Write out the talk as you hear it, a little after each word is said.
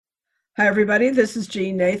Hi, everybody. This is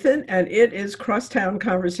Jean Nathan, and it is Crosstown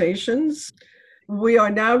Conversations. We are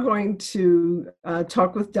now going to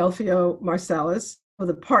talk with Delphio Marsalis for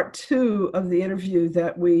the part two of the interview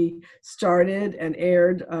that we started and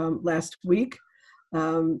aired last week.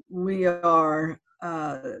 We are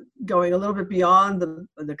going a little bit beyond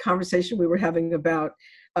the conversation we were having about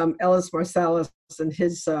Ellis Marsalis and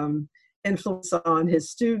his influence on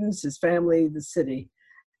his students, his family, the city.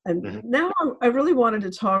 And Mhm. now I really wanted to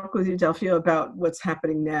talk with you, Delphio, about what's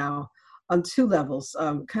happening now on two levels.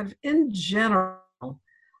 Kind of in general,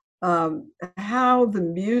 how the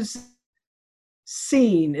music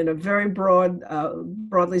scene, in a very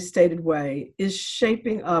broadly stated way, is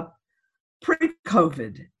shaping up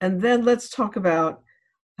pre-COVID. And then let's talk about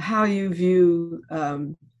how you view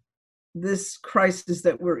this crisis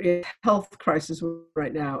that we're in, health crisis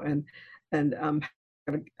right now, and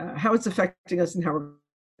how it's affecting us and how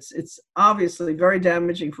it's obviously very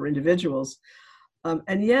damaging for individuals,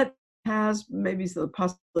 and yet has maybe some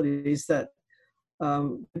possibilities that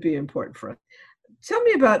would be important for us. Tell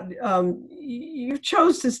me about you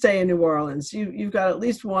chose to stay in New Orleans. You've got at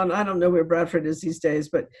least one. I don't know where Bradford is these days,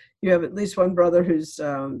 but you have at least one brother who's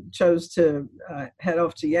chose to head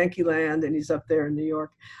off to Yankee Land, and he's up there in New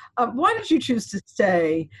York. Why did you choose to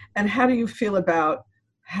stay, and how do you feel about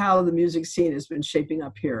how the music scene has been shaping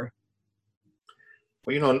up here?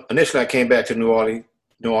 Well, initially I came back to New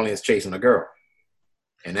Orleans chasing a girl,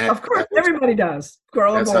 and that Of course, that was everybody does,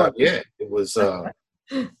 girl or that's how. boy. Yeah, it was.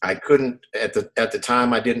 I couldn't at the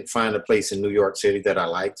time. I didn't find a place in New York City that I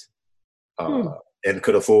liked Hmm. and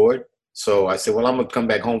could afford. So I said, "Well, I'm gonna come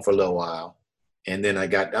back home for a little while," and then I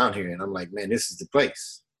got down here, and I'm like, "Man, this is the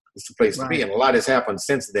place. It's the place to be." Right. And a lot has happened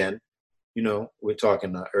since then. We're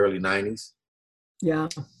talking the early '90s, Yeah.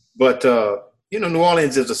 but New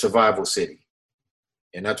Orleans is a survival city.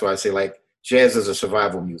 And that's why I say, like, jazz is a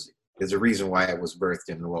survival music. There's a reason why it was birthed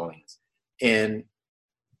in New Orleans. And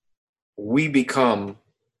we become,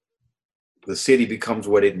 the city becomes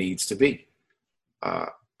what it needs to be. Uh,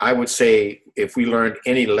 I would say if we learned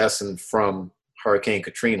any lesson from Hurricane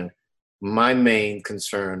Katrina, my main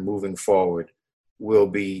concern moving forward will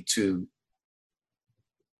be to,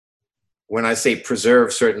 when I say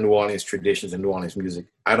preserve certain New Orleans traditions and New Orleans music,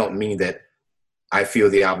 I don't mean that I feel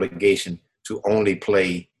the obligation to only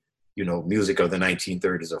play music of the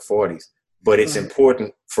 1930s or 40s. But it's Right.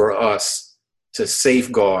 important for us to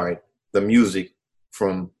safeguard the music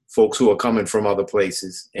from folks who are coming from other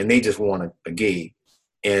places and they just want a gig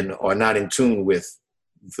and are not in tune with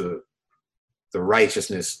the the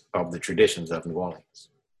righteousness of the traditions of New Orleans.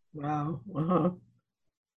 Wow. Uh-huh.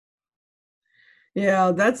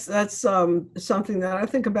 Yeah, that's something that I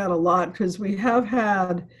think about a lot because we have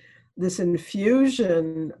had this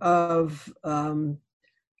infusion of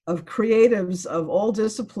creatives of all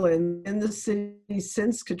disciplines in the city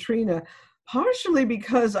since Katrina, partially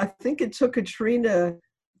because I think it took Katrina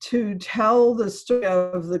to tell the story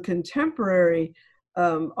of the contemporary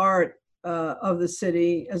art of the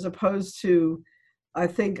city, as opposed to, I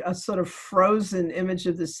think, a sort of frozen image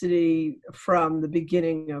of the city from the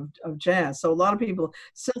beginning of jazz. So a lot of people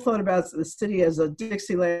still thought about the city as a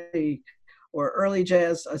Dixieland or early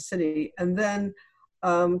jazz city. And then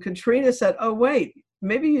Katrina said, oh, wait,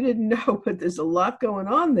 maybe you didn't know, but there's a lot going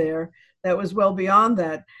on there that was well beyond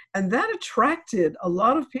that. And that attracted a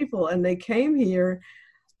lot of people. And they came here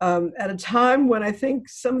at a time when I think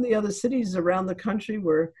some of the other cities around the country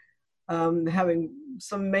were having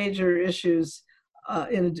some major issues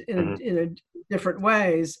Mm-hmm. in a different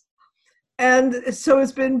ways. And so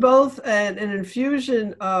it's been both an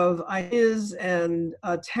infusion of ideas and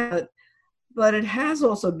talent, but it has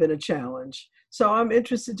also been a challenge. So I'm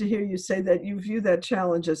interested to hear you say that you view that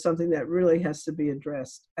challenge as something that really has to be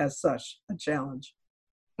addressed as such, a challenge.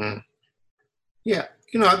 Mm-hmm. Yeah,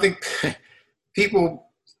 I think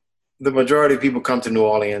people, the majority of people come to New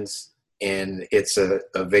Orleans and it's a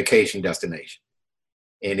vacation destination.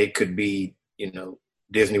 And it could be,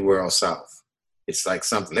 Disney World South. It's like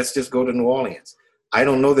something, let's just go to New Orleans. I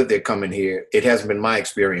don't know that they're coming here. It hasn't been my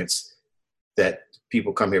experience that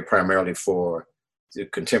people come here primarily for the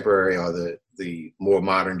contemporary or the more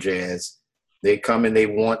modern jazz. They come and they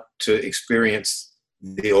want to experience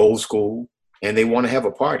the old school and they want to have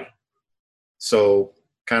a party. So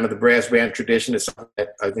kind of the brass band tradition is something that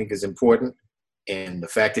I think is important. And the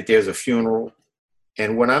fact that there's a funeral.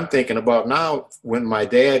 And what I'm thinking about now, when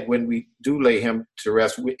we do lay him to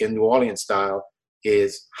rest in New Orleans style,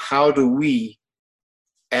 is how do we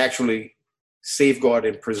actually safeguard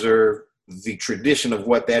and preserve the tradition of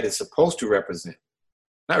what that is supposed to represent?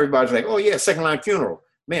 Not everybody's like, oh yeah, second line funeral,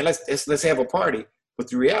 man, let's have a party. But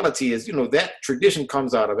the reality is, that tradition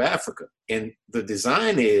comes out of Africa. And the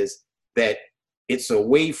design is that it's a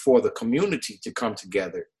way for the community to come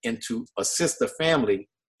together and to assist the family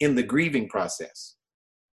in the grieving process.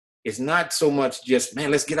 It's not so much just,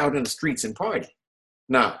 man, let's get out in the streets and party.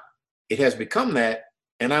 Now, it has become that,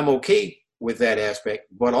 and I'm okay with that aspect,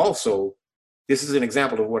 but also, this is an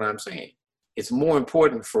example of what I'm saying. It's more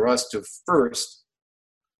important for us to first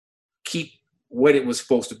keep what it was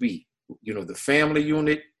supposed to be. The family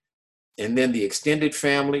unit, and then the extended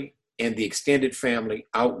family, and the extended family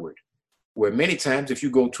outward. Where many times, if you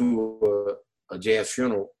go to a jazz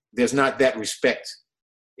funeral, there's not that respect.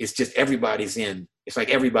 It's just everybody's in. It's like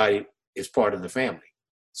everybody is part of the family.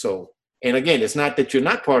 So, and again, it's not that you're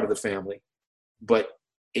not part of the family, but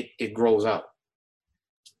it grows out,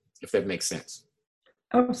 if that makes sense.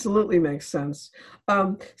 Absolutely makes sense.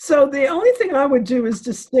 So the only thing I would do is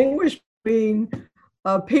distinguish between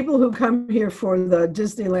people who come here for the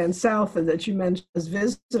Disneyland South and that you mentioned as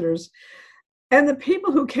visitors, and the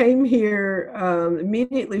people who came here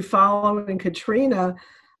immediately following Katrina,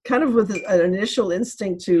 kind of with an initial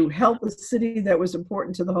instinct to help a city that was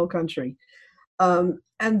important to the whole country.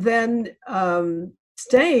 And then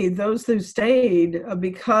those who stayed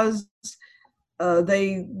because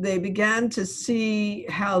they began to see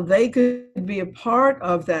how they could be a part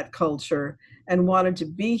of that culture and wanted to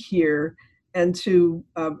be here and to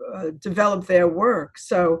develop their work.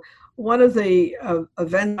 So one of the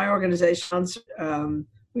events my organization,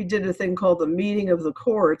 we did a thing called the Meeting of the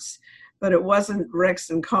Courts, but it wasn't Rex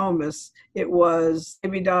and Comus. It was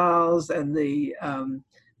Baby Dolls and the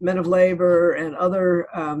Men of Labor and other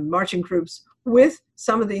marching groups with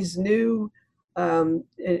some of these new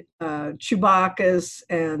Chewbacca's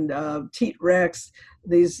and Teat Rex,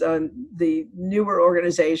 the newer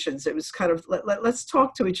organizations. It was kind of let's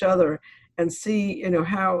talk to each other and see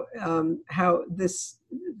how these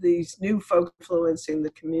new folk influencing the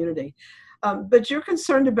community. But you're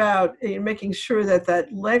concerned about making sure that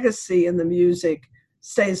legacy in the music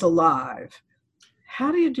stays alive.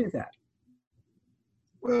 How do you do that?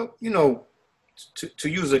 Well, to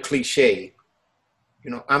use a cliche,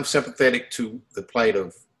 I'm sympathetic to the plight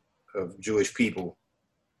of Jewish people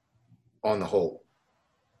on the whole.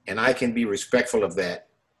 And I can be respectful of that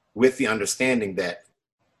with the understanding that,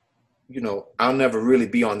 I'll never really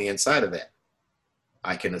be on the inside of that.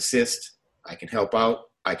 I can assist, I can help out,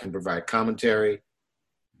 I can provide commentary,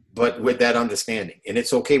 but with that understanding. And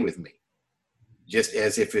it's okay with me. Just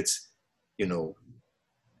as if it's,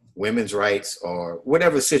 women's rights or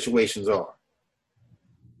whatever situations are.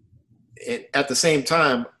 And at the same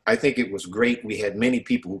time, I think it was great. We had many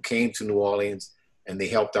people who came to New Orleans and they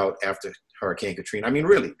helped out after Hurricane Katrina. I mean,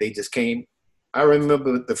 really, they just came. I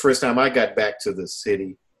remember the first time I got back to the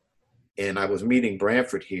city and I was meeting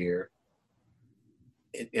Branford here.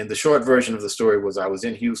 And the short version of the story was I was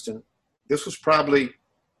in Houston. This was probably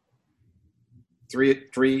 2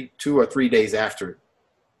 or 3 days after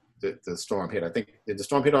the storm hit. I think, did the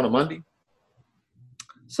storm hit on a Monday?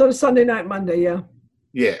 So Sunday night, Monday, yeah.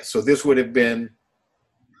 Yeah, so this would have been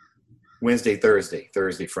Wednesday, Thursday,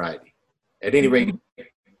 Friday. At any rate,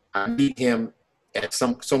 I meet him at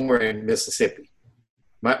somewhere in Mississippi.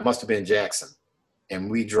 Must have been Jackson. And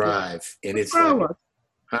we drive, and it's like,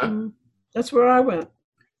 huh? That's where I went.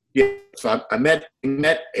 Yeah, so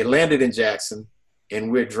it landed in Jackson, and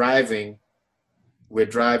we're driving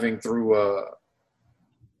through,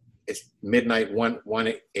 it's midnight,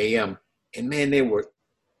 1 a.m. And man, there were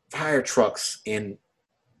fire trucks and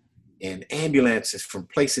ambulances from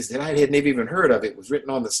places that I hadn't even heard of. It was written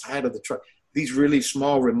on the side of the truck, these really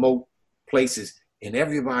small, remote places, and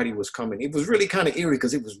everybody was coming. It was really kind of eerie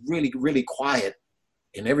because it was really, really quiet,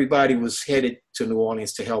 and everybody was headed to New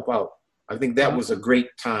Orleans to help out. I think that was a great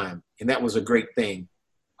time, and that was a great thing.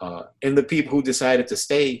 And the people who decided to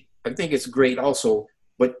stay, I think it's great also,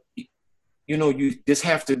 but you just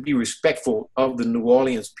have to be respectful of the New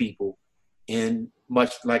Orleans people, and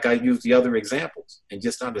much like I used the other examples, and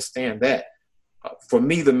just understand that. For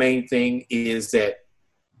me, the main thing is that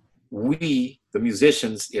we, the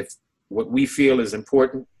musicians, if what we feel is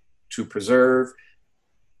important to preserve,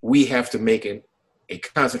 we have to make a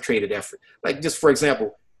concentrated effort. Like just for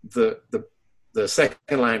example, the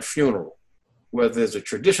second line funeral, where there's a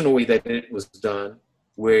traditional way that it was done,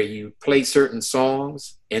 where you play certain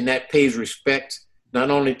songs and that pays respect not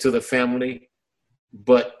only to the family,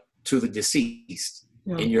 but to the deceased.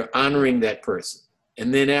 Yeah. And you're honoring that person.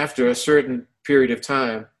 And then after a certain period of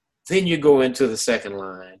time, then you go into the second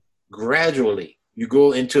line. Gradually, you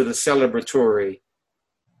go into the celebratory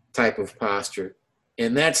type of posture.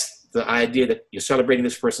 And that's the idea that you're celebrating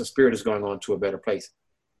this person's spirit is going on to a better place.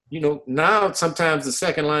 now sometimes the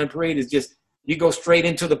second line parade is just, you go straight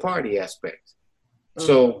into the party aspect. Mm.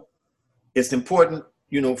 So it's important,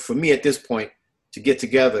 for me at this point to get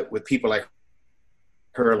together with people like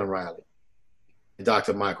Herlin Riley and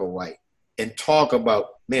Dr. Michael White and talk about,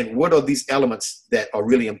 man, what are these elements that are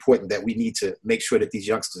really important that we need to make sure that these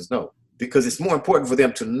youngsters know? Because it's more important for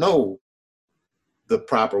them to know the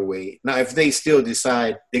proper way. Now, if they still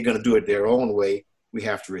decide they're going to do it their own way, we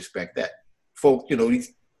have to respect that. Folk,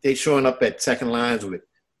 they showing up at second lines with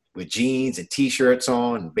jeans and T-shirts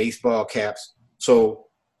on and baseball caps. So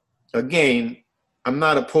again, I'm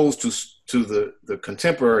not opposed to the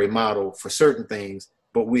contemporary model for certain things,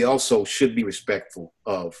 but we also should be respectful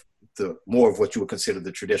of the more of what you would consider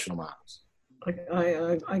the traditional models.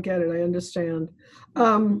 I get it. I understand.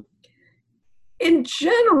 In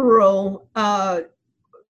general,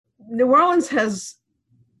 New Orleans has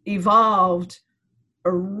evolved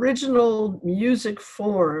original music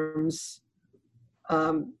forms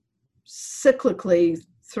cyclically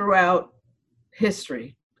throughout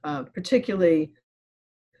history, particularly,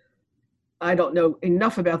 I don't know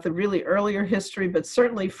enough about the really earlier history, but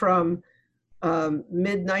certainly from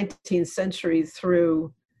mid-19th century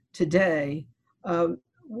through today,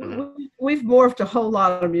 we've morphed a whole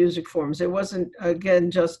lot of music forms. It wasn't, again,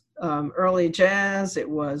 just early jazz. It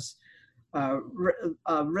was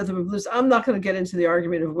rhythm and blues. I'm not going to get into the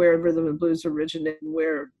argument of where rhythm and blues originated and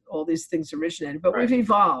where all these things originated, but we've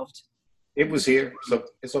evolved. It was here, so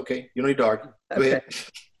it's okay. You don't need to argue. Go ahead.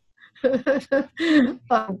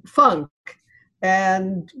 Funk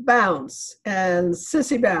and bounce and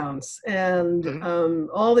sissy bounce and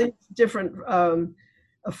all these different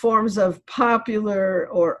forms of popular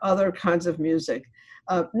or other kinds of music.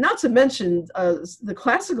 Not to mention the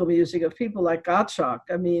classical music of people like Gottschalk.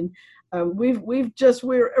 I mean,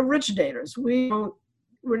 we're originators. We're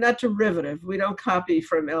not derivative. We don't copy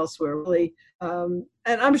from elsewhere, really. And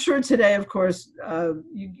I'm sure today, of course,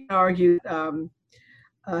 you can argue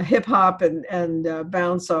hip hop and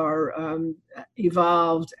bounce are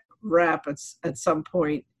evolved rap at some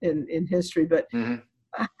point in history. But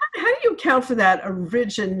how do you account for that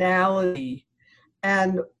originality,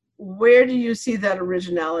 and where do you see that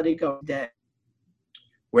originality going today?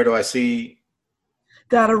 Where do I see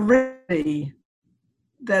that originality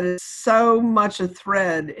that is so much a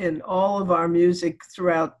thread in all of our music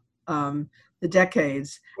throughout the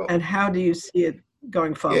decades, and how do you see it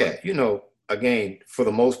going forward? Yeah, again, for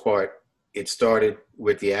the most part, it started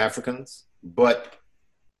with the Africans, but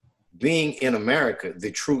being in America,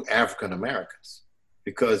 the true African Americans,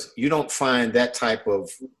 because you don't find that type of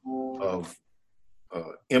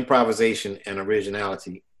improvisation and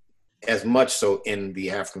originality as much so in the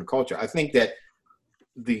African culture. I think that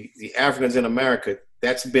the Africans in America,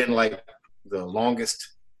 that's been like the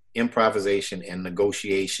longest improvisation and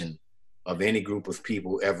negotiation of any group of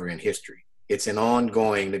people ever in history. It's an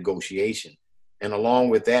ongoing negotiation. And along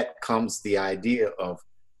with that comes the idea of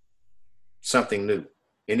something new.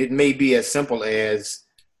 And it may be as simple as,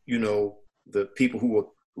 the people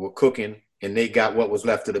who were cooking and they got what was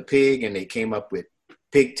left of the pig and they came up with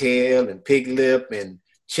pigtail and pig lip and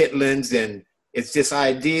chitlins. And it's this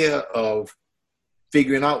idea of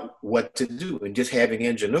figuring out what to do and just having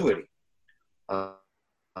ingenuity.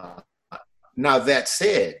 Now that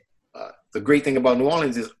said, the great thing about New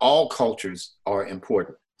Orleans is all cultures are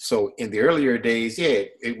important. So in the earlier days,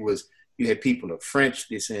 you had people of French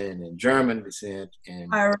descent and German descent,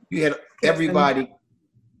 and you had everybody.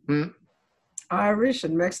 Irish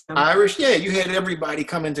and Mexican. Irish, yeah, you had everybody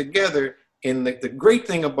coming together. And the great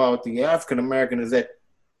thing about the African American is that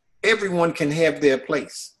everyone can have their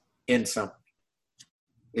place in something.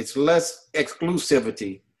 It's less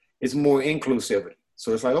exclusivity, it's more inclusivity.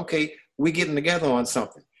 So it's like, okay, we're getting together on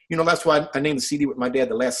something. That's why I named the CD with my dad,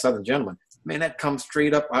 The Last Southern Gentleman. Man, that comes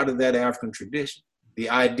straight up out of that African tradition. The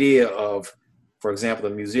idea of, for example,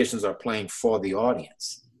 the musicians are playing for the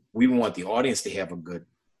audience. We want the audience to have a good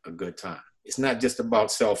time. It's not just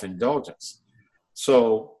about self-indulgence.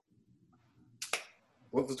 So,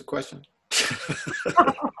 what was the question?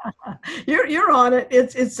 You're on it.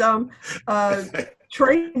 It's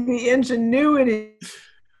trading the ingenuity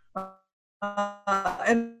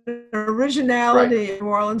and originality in New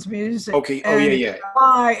Orleans music. Okay.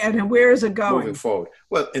 Why and where is it going? Moving forward.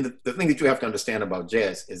 Well, and the thing that you have to understand about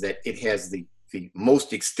jazz is that it has the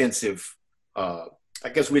most extensive, I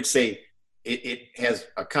guess we'd say it has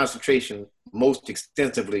a concentration most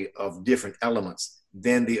extensively of different elements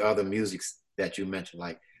than the other musics that you mentioned.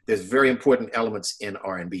 Like there's very important elements in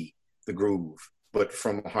R&B, the groove, but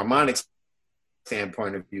from a harmonic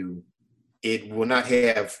standpoint of view, it will not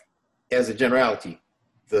have, as a generality,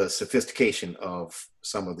 the sophistication of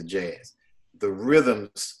some of the jazz. The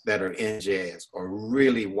rhythms that are in jazz are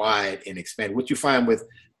really wide and expanded. What you find with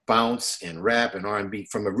bounce and rap and R&B,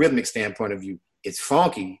 from a rhythmic standpoint of view, it's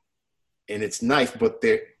funky and it's nice, but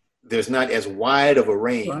there's not as wide of a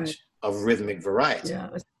range of rhythmic variety. Yeah.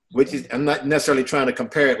 Which is, I'm not necessarily trying to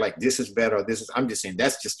compare it like this is better or this is, I'm just saying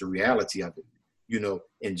that's just the reality of it. You know,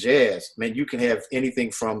 in jazz, man, you can have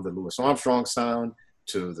anything from the Louis Armstrong sound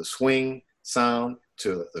to the swing sound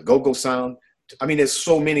to the go-go sound. I mean, there's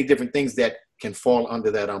so many different things that can fall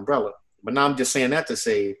under that umbrella. But now I'm just saying that to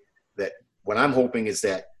say that what I'm hoping is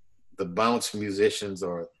that the bounce musicians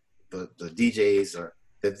or the DJs, or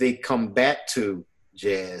that they come back to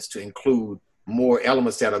jazz to include more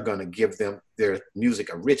elements that are going to give them their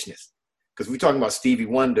music a richness. Because we're talking about Stevie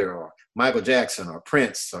Wonder or Michael Jackson or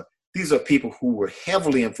Prince. These are people who were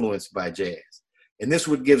heavily influenced by jazz. And this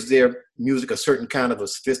would give their music a certain kind of a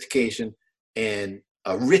sophistication and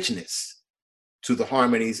a richness to the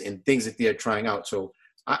harmonies and things that they're trying out. So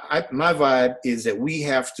my vibe is that we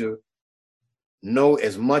have to know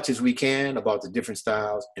as much as we can about the different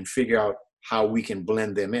styles and figure out how we can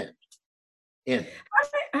blend them in.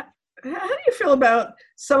 How do you feel about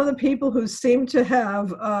some of the people who seem to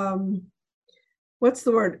have, what's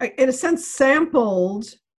the word? In a sense,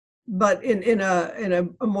 sampled, but in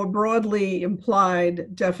a more broadly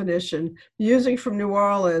implied definition, music from New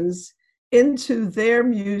Orleans into their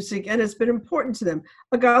music, and it's been important to them.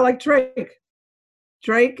 A guy like Drake.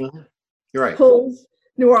 Drake You're right. Pulls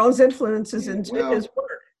New Orleans influences into his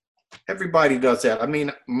work. Everybody does that. I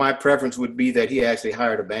mean, my preference would be that he actually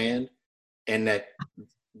hired a band and that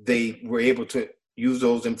they were able to use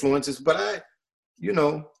those influences. But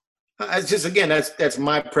it's just, again, that's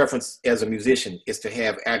my preference as a musician, is to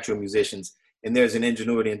have actual musicians, and there's an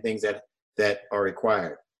ingenuity and things that are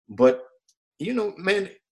required. But, man,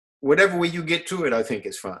 whatever way you get to it, I think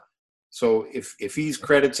is fine. So if he's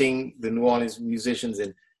crediting the New Orleans musicians,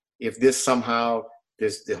 and if this somehow,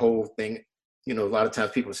 there's the whole thing, a lot of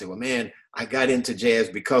times people say, well, man, I got into jazz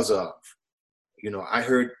because of, I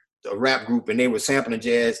heard a rap group and they were sampling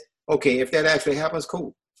jazz. Okay, if that actually happens,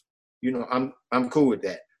 cool. I'm cool with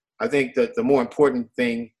that. I think that the more important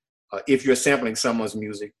thing, if you're sampling someone's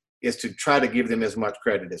music, is to try to give them as much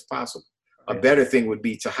credit as possible. A better thing would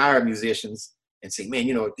be to hire musicians and say, man,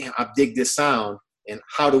 damn, I dig this sound, and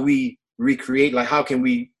how do we recreate, like how can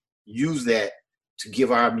we use that to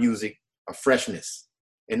give our music a freshness?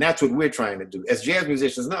 And that's what we're trying to do. As jazz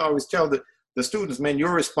musicians, I always tell the students, man,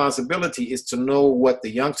 your responsibility is to know what the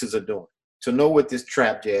youngsters are doing, to know what this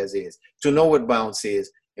trap jazz is, to know what bounce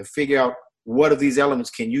is, and figure out what of these elements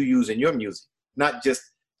can you use in your music, not just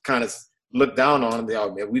kind of look down on them.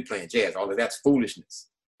 Oh, man, we playing jazz. All of that's foolishness.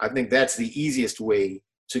 I think that's the easiest way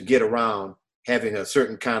to get around having a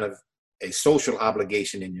certain kind of a social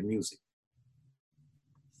obligation in your music.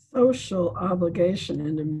 Social obligation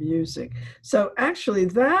in the music. So actually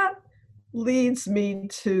that leads me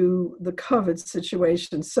to the COVID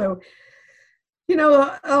situation. So,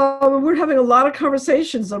 we're having a lot of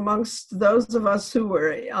conversations amongst those of us who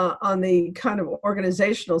are on the kind of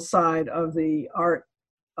organizational side of the art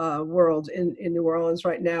world in New Orleans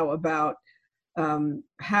right now about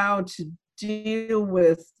how to deal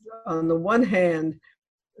with, on the one hand,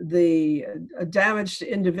 the damage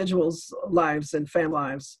to individuals' lives and family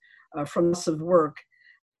lives from loss of work.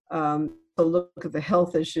 To look at the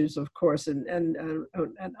health issues, of course, and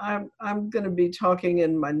I'm going to be talking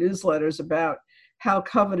in my newsletters about how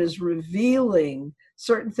COVID is revealing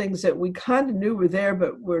certain things that we kind of knew were there,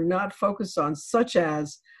 but we're not focused on, such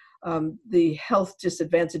as the health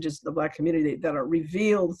disadvantages of the Black community that are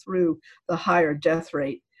revealed through the higher death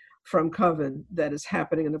rate from COVID that is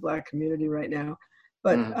happening in the Black community right now.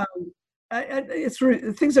 But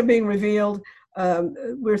things are being revealed.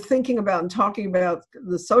 We're thinking about and talking about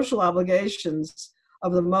the social obligations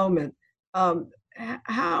of the moment.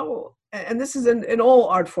 How, and this is in all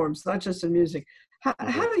art forms, not just in music.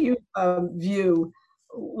 How do you view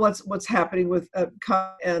what's happening with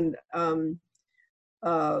and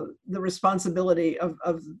the responsibility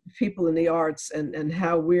of people in the arts, and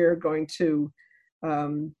how we're going to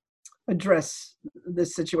address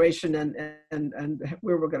this situation and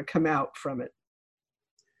where we're going to come out from it?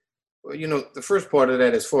 Well, the first part of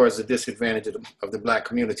that, as far as the disadvantage of the Black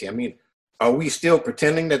community, I mean, are we still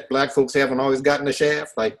pretending that Black folks haven't always gotten the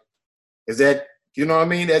shaft? Like, is that, what I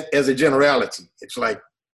mean? As a generality, it's like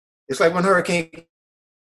when Hurricane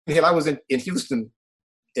hit, I was in Houston,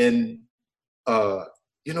 and,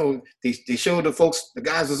 they showed the folks, the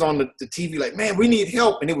guys was on the TV like, man, we need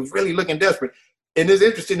help. And they was really looking desperate. And it's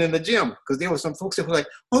interesting in the gym, because there were some folks that were like,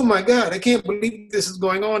 oh my God, I can't believe this is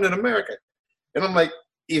going on in America. And I'm like,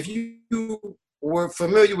 if you were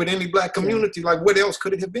familiar with any Black community, like what else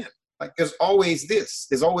could it have been? Like there's always this,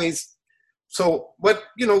 there's always, so, but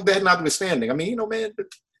that notwithstanding, I mean, man,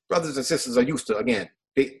 brothers and sisters are used to, again,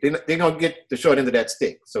 they're going to get the short end of that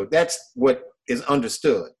stick. So that's what is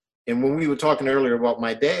understood. And when we were talking earlier about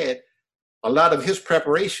my dad, a lot of his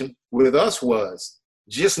preparation with us was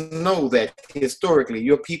just know that historically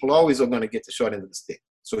your people always are going to get the short end of the stick.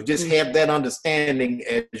 So just have that understanding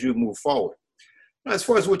as you move forward. Now, as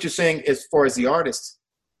far as what you're saying, as far as the artists,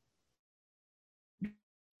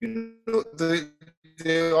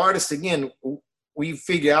 the artists, again, we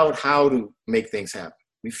figure out how to make things happen.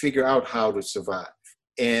 We figure out how to survive.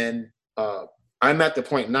 And I'm at the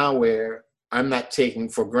point now where I'm not taking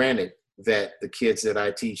for granted that the kids that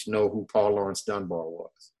I teach know who Paul Laurence Dunbar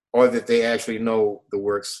was, or that they actually know the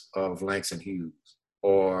works of Langston Hughes,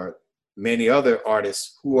 or many other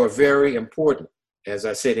artists who are very important, as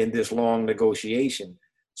I said, in this long negotiation.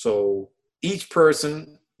 So each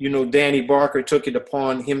person, Danny Barker took it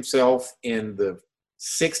upon himself in the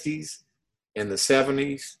 60s and the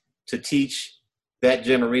 70s to teach that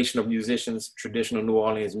generation of musicians traditional New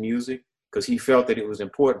Orleans music, because he felt that it was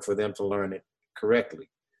important for them to learn it correctly.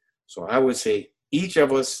 So I would say each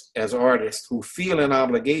of us as artists who feel an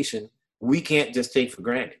obligation, we can't just take for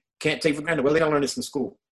granted. Can't take for granted. Well, they don't learn this in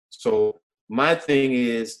school. So my thing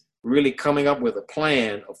is really coming up with a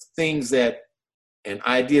plan of things and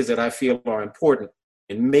ideas that I feel are important,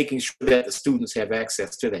 and making sure that the students have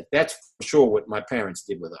access to that. That's for sure what my parents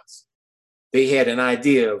did with us. They had an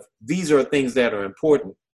idea of, these are things that are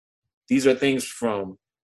important. These are things from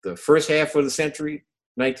the first half of the century,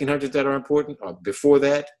 1900s, that are important, or before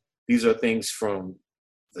that. These are things from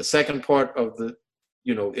the second part of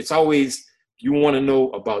it's always, you want to know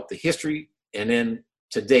about the history and then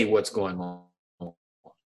today what's going on.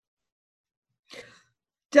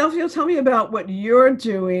 Delphia, tell me about what you're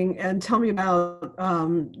doing, and tell me about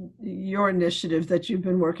your initiative that you've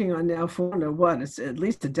been working on now for, it's at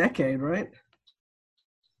least a decade, right?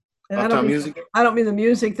 And I don't mean the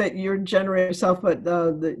music that you're generating yourself, but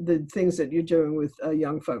the things that you're doing with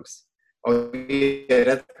young folks. Oh, yeah,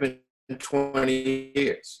 that's been 20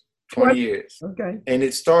 years. 20 years. Okay. And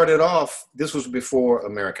it started off, this was before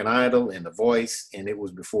American Idol and The Voice, and it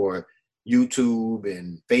was before YouTube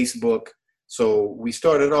and Facebook. So we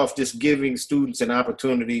started off just giving students an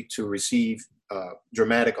opportunity to receive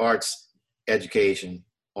dramatic arts education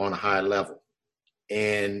on a high level.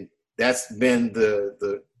 And that's been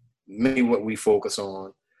the mainly what we focus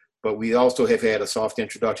on. But we also have had a soft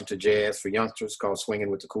introduction to jazz for youngsters called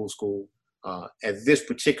Swinging with the Cool School. At this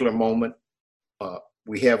particular moment,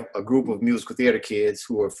 we have a group of musical theater kids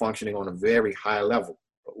who are functioning on a very high level.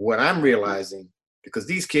 What I'm realizing, because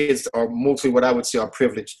these kids are mostly what I would say are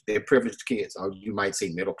privileged, they're privileged kids, or you might say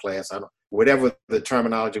middle class, whatever the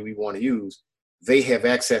terminology we want to use, they have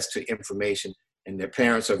access to information and their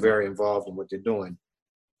parents are very involved in what they're doing.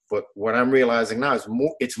 But what I'm realizing now is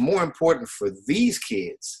it's more important for these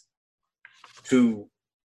kids to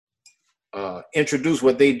introduce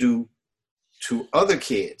what they do to other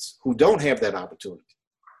kids who don't have that opportunity.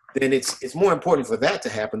 Then it's more important for that to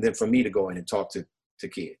happen than for me to go in and talk to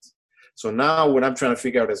kids. So now what I'm trying to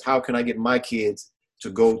figure out is, how can I get my kids to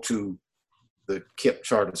go to the KIPP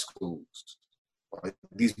charter schools, or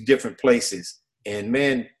these different places? And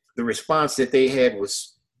man, the response that they had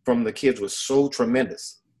from the kids was so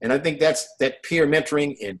tremendous. And I think that peer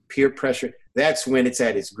mentoring and peer pressure, that's when it's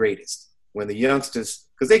at its greatest. When the youngsters,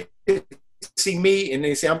 because they see me and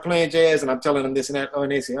they say, I'm playing jazz and I'm telling them this and that. Oh,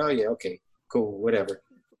 and they say, oh yeah, okay, cool, whatever.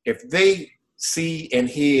 If they see and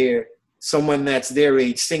hear someone that's their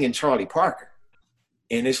age singing Charlie Parker,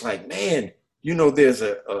 and it's like, man, there's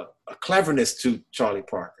a cleverness to Charlie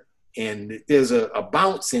Parker, and there's a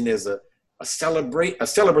bounce, and there's a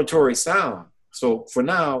celebratory sound. So for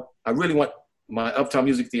now, I really want my Uptown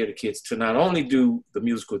Music Theater kids to not only do the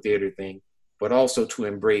musical theater thing, but also to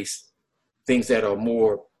embrace things that are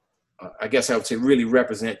more, I guess I would say, really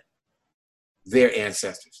represent their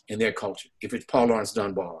ancestors and their culture. If it's Paul Laurence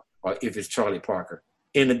Dunbar, or if it's Charlie Parker,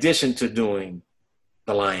 in addition to doing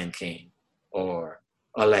The Lion King or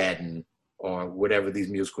Aladdin or whatever these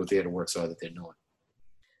musical theater works are that they're doing.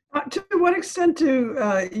 To what extent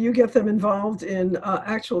do you get them involved in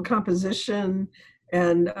actual composition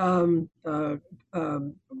and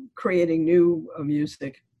creating new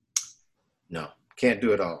music? No, can't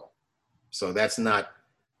do it all. So that's not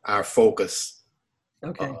our focus.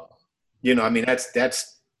 Okay.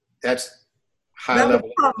 That's high level.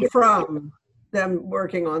 That would come from them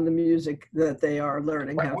working on the music that they are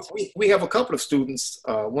learning. Right. We have a couple of students,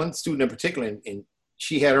 one student in particular, and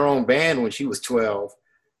she had her own band when she was 12.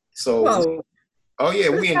 So Oh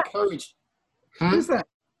yeah, Who's we that? encourage. Who's that?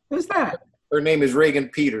 Who's that? Her name is Reagan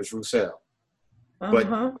Peters Roussel, but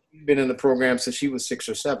Uh-huh. she's been in the program since she was 6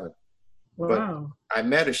 or 7. But Wow. I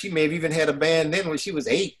met her. She may have even had a band then when she was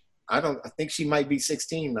 8. I think she might be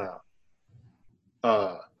 16 now.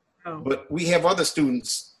 Uh, Oh. but we have other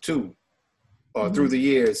students too, through Mhm. the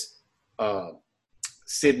years.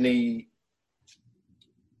 Sydney,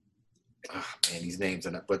 man, these names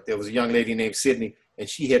are not, but there was a young lady named Sydney, and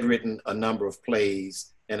she had written a number of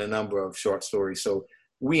plays and a number of short stories. So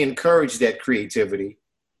we encourage that creativity,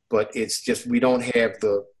 but it's just we don't have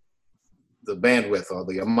the bandwidth or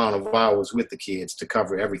the amount of hours with the kids to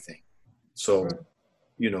cover everything. So, Right.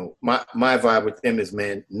 My vibe with them is,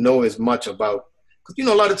 man, know as much about, because,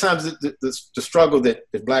 a lot of times the struggle that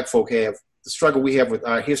Black folk have, the struggle we have with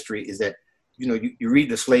our history is that, you read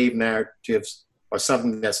the slave narratives or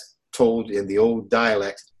something that's told in the old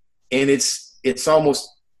dialect, and it's almost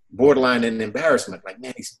borderline an embarrassment. Like,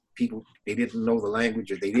 man, these people, they didn't know the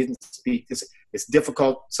language or they didn't speak this. It's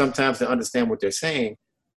difficult sometimes to understand what they're saying.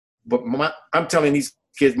 But I'm telling these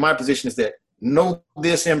kids, my position is that know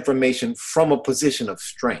this information from a position of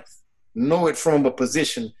strength. Know it from a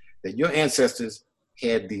position that your ancestors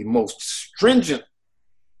had the most stringent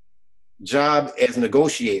job as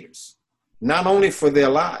negotiators, not only for their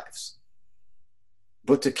lives,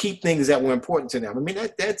 but to keep things that were important to them. I mean,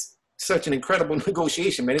 that's such an incredible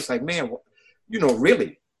negotiation, man. It's like, man,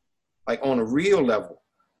 really, like on a real level.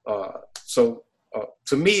 So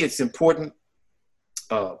to me, it's important.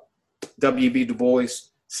 W.B. Du Bois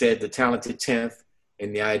said the talented 10th,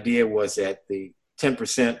 and the idea was that the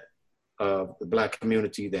 10% of the Black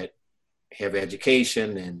community that have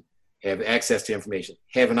education and have access to information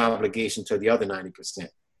have an obligation to the other 90%.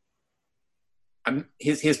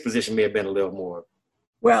 His position may have been a little more.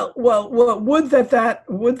 Well, would that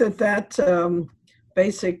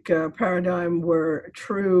basic paradigm were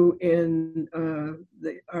true in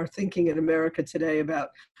our thinking in America today about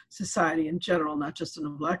society in general, not just in the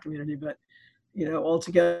Black community, but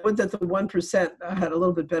altogether. Would that the 1% had a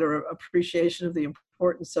little bit better appreciation of the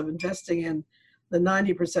importance of investing in the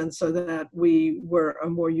 90%, so that we were a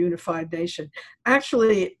more unified nation?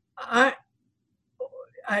 Actually, I'm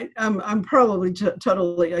probably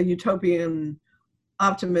totally a utopian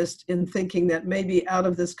optimist in thinking that maybe out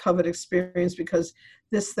of this COVID experience, because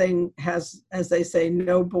this thing has, as they say,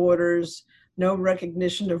 no borders, no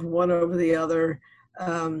recognition of one over the other.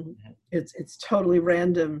 It's totally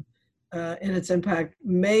random in its impact.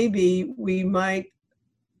 Maybe we might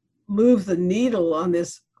move the needle on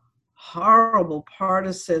this horrible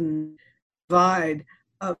partisan divide.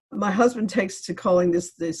 My husband takes to calling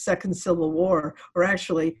this the second Civil War, or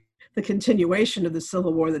actually the continuation of the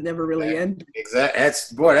Civil War that never really ended. Exactly.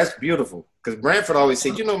 That's beautiful. Because Branford always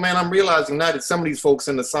said, man, I'm realizing now that some of these folks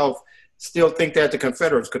in the South still think that the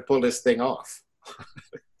Confederates could pull this thing off.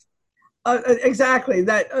 Exactly.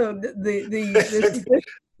 That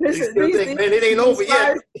man, it ain't over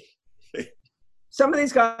yet. Some of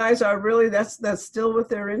these guys are really, that's still what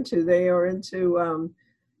they're into. They are into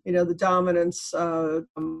the dominance,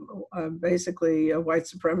 basically white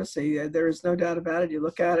supremacy. There is no doubt about it. You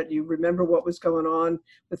look at it, you remember what was going on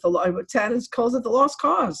with the law. Tannen calls it the lost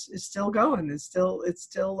cause. It's still going. It's still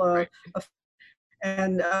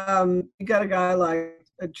and you got a guy like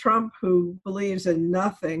Trump who believes in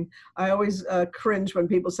nothing. I always cringe when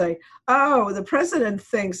people say, "Oh, the president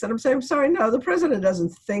thinks," and I'm saying, "I'm sorry, no, the president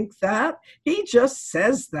doesn't think that. He just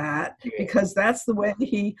says that because that's the way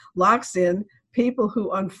he locks in people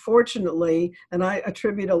who, unfortunately," and I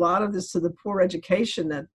attribute a lot of this to the poor education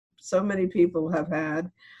that so many people have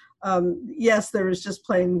had. Yes, there is just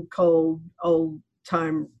plain cold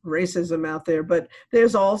old-time racism out there, but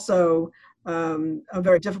there's also a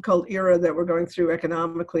very difficult era that we're going through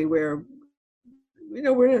economically, where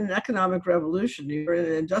we're in an economic revolution. We were in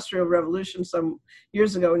an industrial revolution some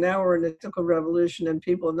years ago. Now we're in a technical revolution, and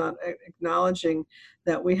people are not acknowledging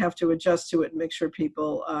that we have to adjust to it and make sure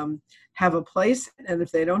people have a place. And if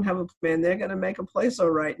they don't have a plan, they're going to make a place all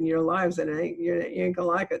right in your lives, and you ain't going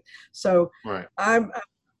to like it. So right. I'm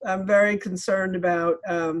very concerned about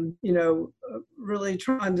really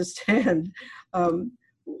trying to understand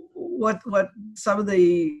what some of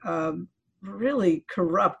the really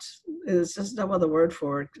corrupt, is just no other word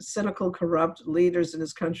for it, cynical, corrupt leaders in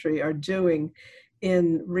this country are doing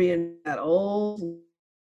in that old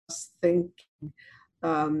thinking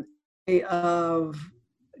of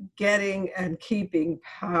getting and keeping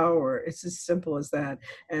power. It's as simple as that.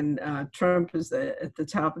 And Trump is at the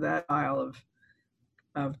top of that pile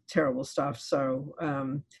of terrible stuff. So,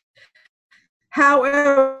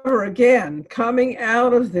 however, again, coming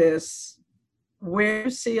out of this, where you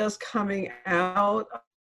see us coming out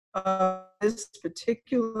of this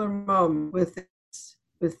particular moment with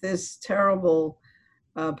this terrible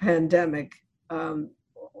pandemic.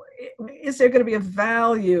 Is there going to be a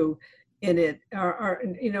value in it?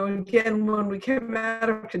 Again, when we came out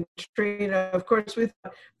of Katrina, of course, we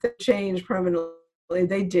thought they changed permanently.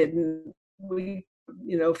 They didn't. We,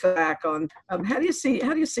 fell back on. How do you see?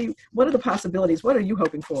 What are the possibilities? What are you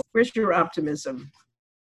hoping for? Where's your optimism?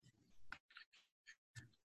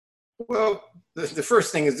 Well, the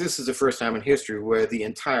first thing is this is the first time in history where the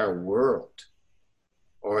entire world,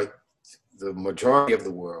 or the majority of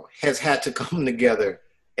the world, has had to come together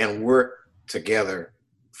and work together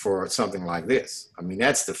for something like this. I mean,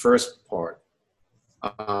 that's the first part.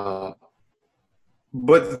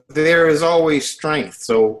 But there is always strength.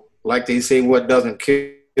 So like they say, what doesn't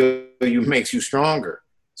kill you makes you stronger.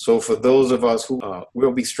 So for those of us who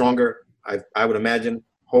will be stronger, I would imagine,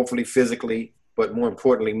 hopefully physically, but more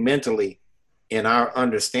importantly, mentally, in our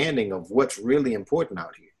understanding of what's really important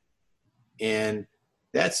out here. And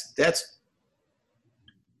that's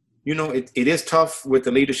it is tough with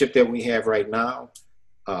the leadership that we have right now.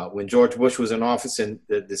 When George Bush was in office and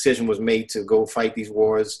the decision was made to go fight these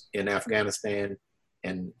wars in Afghanistan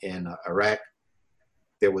and in Iraq,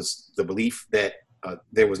 there was the belief that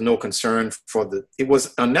there was no concern it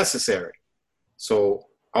was unnecessary. So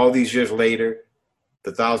all these years later,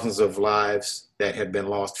 the thousands of lives that had been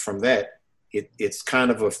lost from that, it's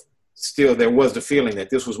kind of still there was the feeling that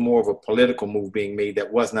this was more of a political move being made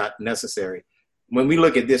that was not necessary. When we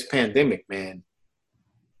look at this pandemic, man,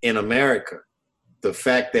 in America, the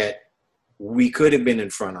fact that we could have been in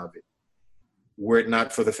front of it, were it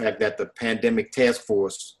not for the fact that the pandemic task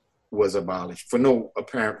force was abolished for no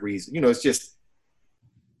apparent reason. It's just,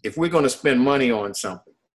 if we're going to spend money on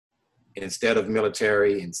something instead of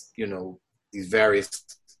military and, these various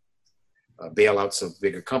bailouts of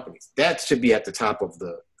bigger companies, that should be at the top of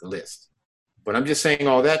the list. But I'm just saying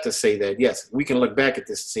all that to say that, yes, we can look back at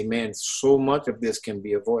this and say, man, so much of this can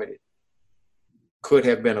be avoided, could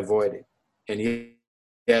have been avoided. And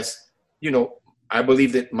yes, I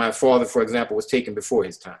believe that my father, for example, was taken before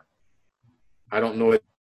his time. I don't know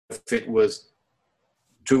if it was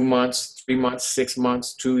 2 months, 3 months, 6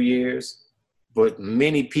 months, 2 years, but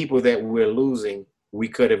many people that we're losing, we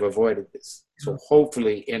could have avoided this. So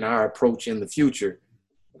hopefully in our approach in the future,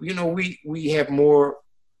 we have more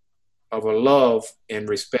of a love and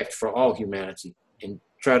respect for all humanity and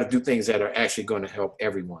try to do things that are actually going to help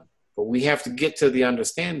everyone. But we have to get to the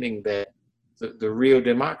understanding that the real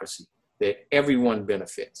democracy, that everyone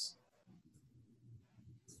benefits.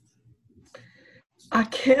 I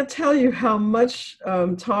can't tell you how much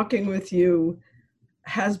talking with you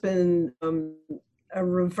has been a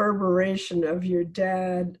reverberation of your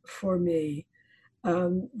dad for me.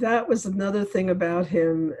 That was another thing about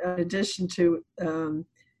him, in addition to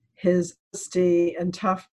his honesty and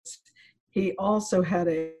toughness. He also had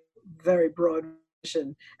a very broad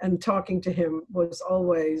vision, and talking to him was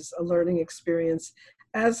always a learning experience,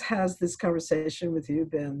 as has this conversation with you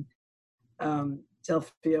been.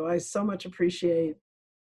 Delfeayo, I so much appreciate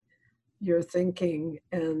your thinking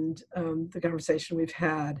and the conversation we've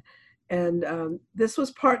had. And this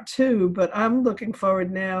was part 2, but I'm looking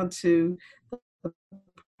forward now to the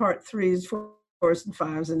part 3s, 4s, and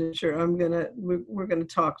 5s, and sure we're gonna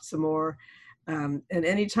talk some more. And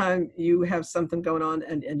anytime you have something going on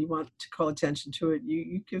and you want to call attention to it,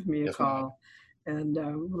 you give me a call. And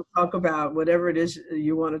we'll talk about whatever it is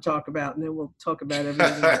you want to talk about, and then we'll talk about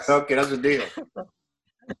everything else. Okay, that's a deal.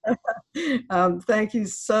 Thank you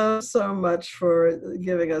so much for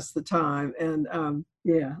giving us the time. And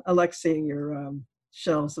I like seeing your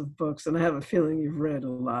shelves of books, and I have a feeling you've read a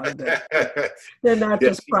lot of them. They're not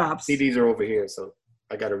just props. CDs are over here, so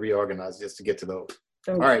I got to reorganize just to get to those.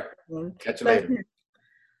 Okay. All right, catch you later.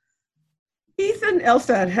 Ethan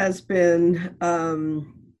Elstad has been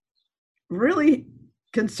really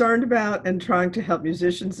concerned about and trying to help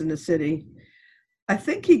musicians in the city. I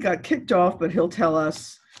think he got kicked off, but he'll tell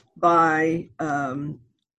us, by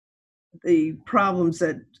the problems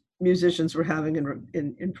that musicians were having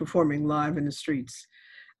in performing live in the streets.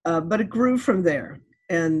 But it grew from there.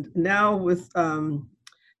 And now with the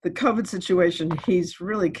COVID situation, he's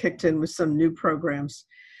really kicked in with some new programs.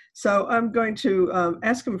 So I'm going to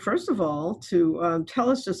ask him, first of all, to tell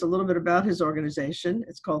us just a little bit about his organization.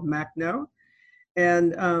 It's called MACNO.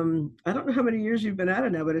 And I don't know how many years you've been at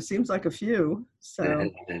it now, but it seems like a few.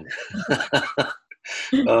 So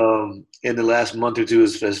in the last month or two,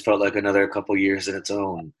 has felt like another couple years in its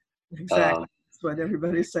own. Exactly. That's what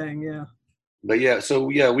everybody's saying, yeah. But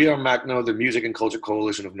we are MACNO, the Music and Culture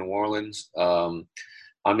Coalition of New Orleans.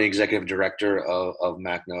 I'm the executive director of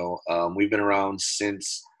MACNO. We've been around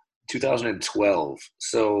since 2012,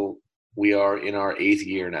 so we are in our 8th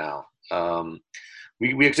year now.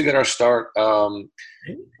 We actually got our start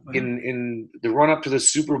in the run up to the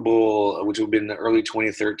Super Bowl, which would have been the early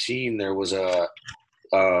 2013. There was a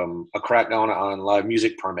crackdown on live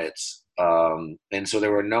music permits, and so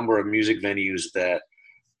there were a number of music venues that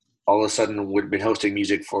all of a sudden would have been hosting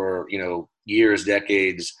music for years,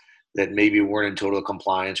 decades, that maybe weren't in total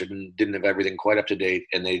compliance or didn't have everything quite up to date,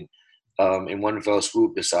 and they in one fell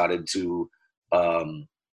swoop decided to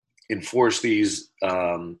enforce these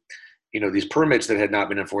these permits that had not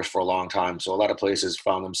been enforced for a long time. So a lot of places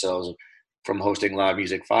found themselves from hosting live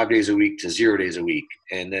music 5 days a week to 0 days a week,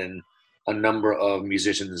 and then a number of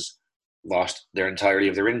musicians lost their entirety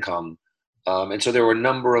of their income. And so there were a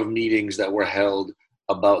number of meetings that were held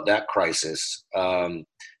about that crisis. And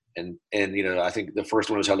I think the first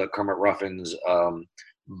one was held at Kermit Ruffin's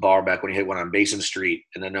bar back when he had one on Basin Street,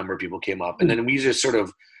 and a number of people came up. And then we just sort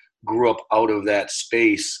of grew up out of that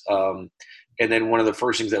space. And then one of the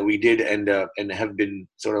first things that we did end up and have been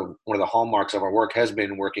sort of one of the hallmarks of our work has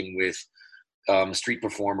been working with street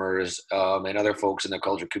performers and other folks in the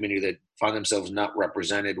culture community that find themselves not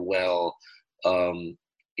represented well, through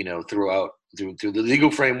the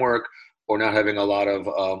legal framework, or not having a lot of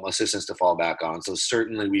assistance to fall back on. So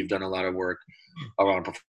certainly we've done a lot of work around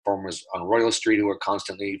performers on Royal Street who are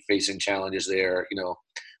constantly facing challenges there,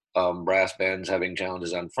 brass bands having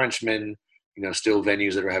challenges on Frenchmen, still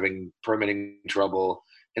venues that are having permitting trouble.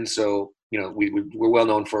 And so, we're well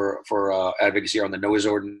known for advocacy on the noise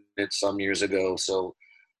ordinance some years ago. So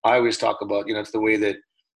I always talk about, it's the way that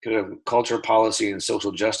kind of culture, policy, and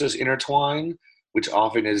social justice intertwine, which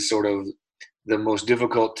often is sort of the most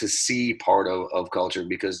difficult to see part of culture,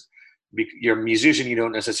 because you're a musician, you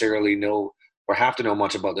don't necessarily know or have to know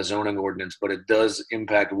much about the zoning ordinance, but it does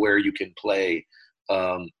impact where you can play.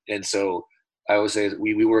 And so I always say that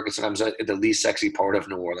we work sometimes at the least sexy part of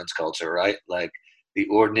New Orleans culture, right? Like the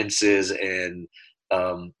ordinances and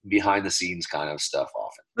behind the scenes kind of stuff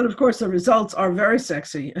often. But of course, the results are very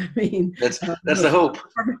sexy. I mean, that's the hope.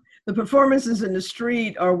 The performances in the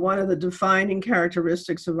street are one of the defining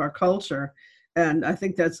characteristics of our culture. And I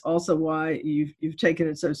think that's also why you've taken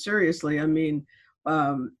it so seriously. I mean,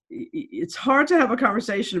 it's hard to have a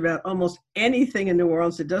conversation about almost anything in New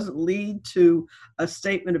Orleans that doesn't lead to a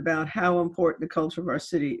statement about how important the culture of our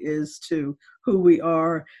city is to who we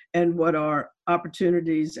are and what our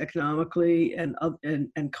opportunities economically and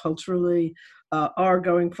culturally are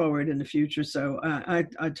going forward in the future. So I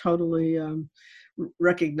totally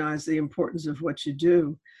recognize the importance of what you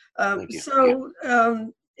do. And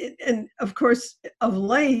of course, of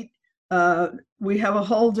late, we have a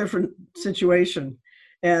whole different situation.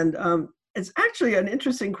 And it's actually an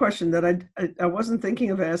interesting question that I wasn't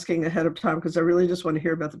thinking of asking ahead of time, because I really just want to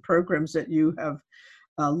hear about the programs that you have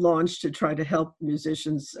launched to try to help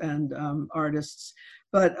musicians and artists.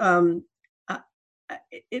 But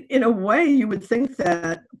in a way, you would think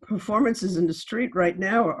that performances in the street right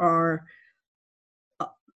now are,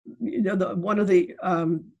 one of the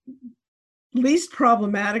least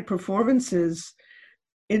problematic performances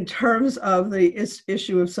in terms of the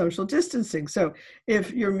issue of social distancing. So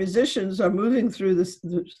if your musicians are moving through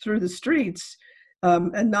the streets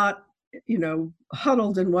and not,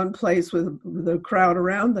 huddled in one place with the crowd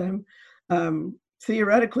around them,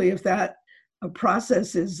 theoretically, if that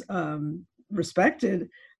process is respected,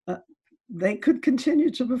 they could continue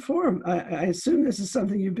to perform. I assume this is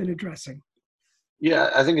something you've been addressing. Yeah,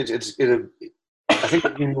 I think I think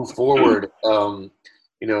as we move forward,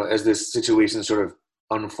 as this situation sort of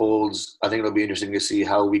unfolds, I think it'll be interesting to see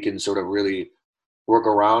how we can sort of really work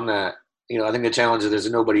around that. I think the challenge is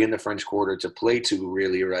there's nobody in the French Quarter to play to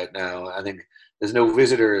really right now. I think there's no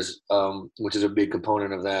visitors, which is a big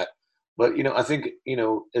component of that. But, I think,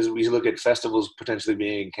 as we look at festivals potentially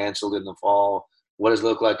being canceled in the fall, what does it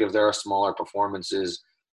look like if there are smaller performances?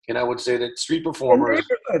 And I would say that street performers.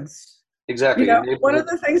 Exactly. One of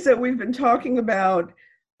the things that we've been talking about,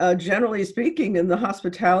 generally speaking, in the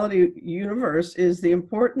hospitality universe is the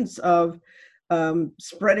importance of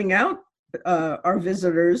spreading out our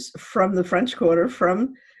visitors from the French Quarter,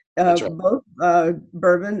 from both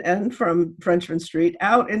Bourbon and from Frenchmen Street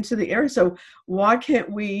out into the area. So why can't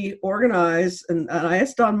we organize, and I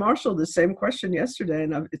asked Don Marshall the same question yesterday,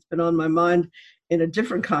 and it's been on my mind in a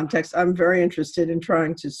different context. I'm very interested in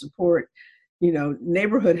trying to support,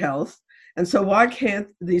 neighborhood health. And so why can't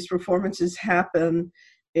these performances happen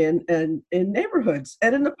in neighborhoods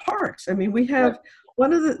and in the parks? I mean, we have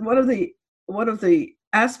one of the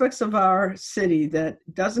aspects of our city that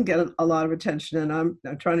doesn't get a lot of attention, and I'm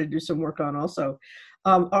trying to do some work on also,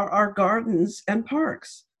 are our gardens and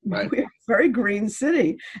parks. Right. We're a very green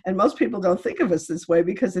city, and most people don't think of us this way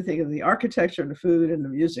because they think of the architecture and the food and the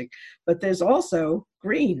music, but there's also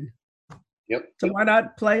green. Yep. So why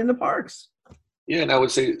not play in the parks? Yeah, and I would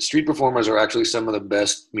say street performers are actually some of the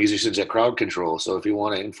best musicians at crowd control. So if you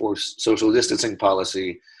want to enforce social distancing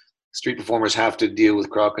policy, street performers have to deal with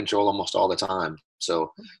crowd control almost all the time.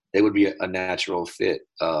 So they would be a natural fit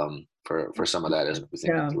for some of that as we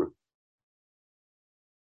think Yeah. through.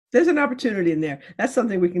 There's an opportunity in there. That's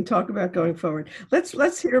something we can talk about going forward.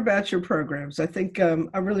 Let's hear about your programs. I think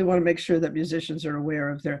I really want to make sure that musicians are aware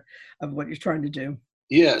of what you're trying to do.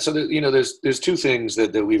 Yeah, so there's two things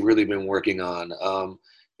that we've really been working on.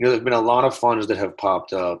 There's been a lot of funds that have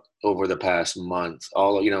popped up over the past month,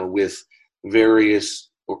 all with various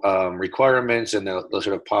requirements, and they'll sort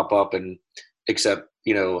of pop up and accept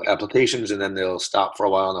applications, and then they'll stop for a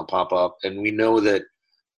while and they'll pop up. And we know that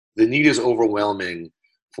the need is overwhelming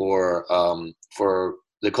for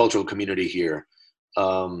the cultural community here.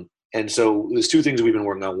 And so there's two things we've been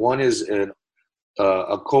working on. One is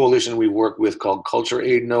a coalition we work with called Culture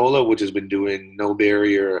Aid NOLA, which has been doing no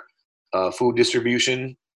barrier food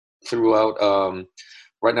distribution throughout,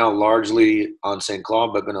 right now largely on St.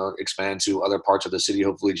 Cloud, but going to expand to other parts of the city,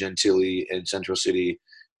 hopefully Gentilly and Central City,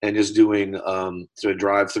 and just doing sort of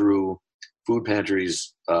drive-through food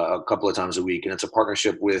pantries a couple of times a week. And it's a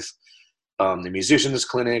partnership with the Musicians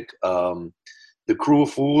Clinic, the Crew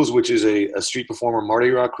of Fools, which is a street performer Mardi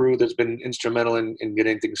Gras crew that's been instrumental in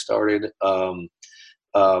getting things started.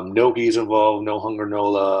 Noki is involved, No Hunger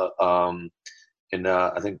NOLA, and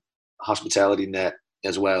I think Hospitality Net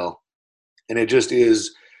as well. And it just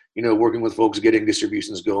is, working with folks, getting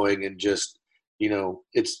distributions going, and just,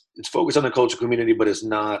 it's focused on the culture community, but it's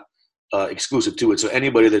not exclusive to it. So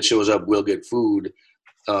anybody that shows up will get food.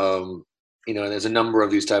 And there's a number of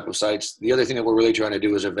these type of sites. The other thing that we're really trying to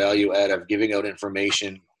do is a value add of giving out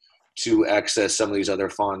information to access some of these other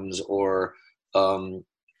funds, or,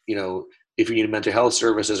 if you need mental health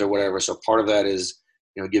services or whatever. So part of that is,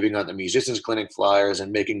 giving out the Musicians Clinic flyers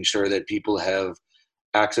and making sure that people have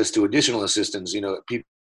access to additional assistance. People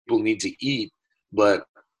need to eat, but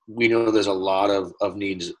we know there's a lot of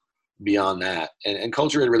needs beyond that. And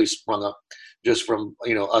Culture had really sprung up just from,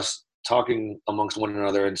 us talking amongst one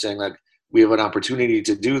another and saying, like, we have an opportunity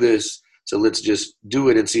to do this, so let's just do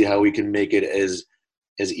it and see how we can make it as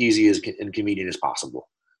easy and convenient as possible.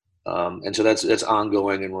 And so that's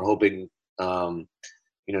ongoing, and we're hoping,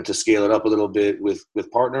 to scale it up a little bit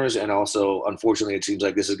with partners. And also, unfortunately, it seems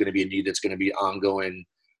like this is going to be a need that's going to be ongoing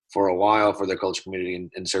for a while for the culture community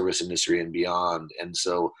and service industry and beyond. And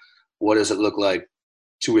so what does it look like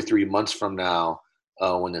 2 or 3 months from now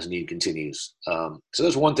when this need continues? So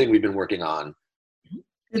that's one thing we've been working on.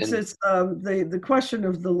 It's the question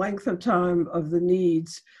of the length of time of the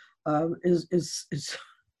needs is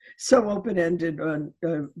so open-ended,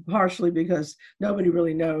 partially because nobody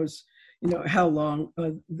really knows, how long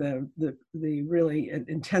the really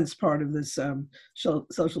intense part of this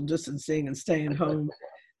social distancing and staying home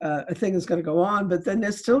thing is going to go on. But then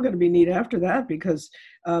there's still going to be need after that, because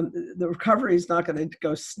the recovery is not going to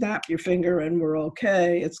go snap your finger and we're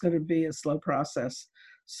okay. It's going to be a slow process.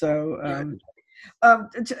 So.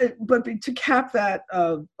 But to cap that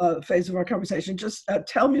phase of our conversation, just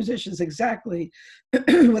tell musicians exactly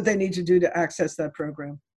what they need to do to access that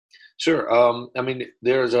program. Sure.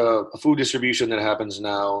 There's a food distribution that happens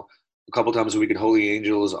now a couple times a week at Holy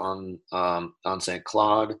Angels on St.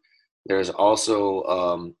 Claude. There's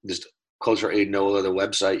also just Culture Aid NOLA, the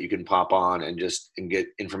website you can pop on and get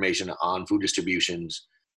information on food distributions.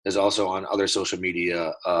 There's also on other social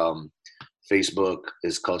media. Facebook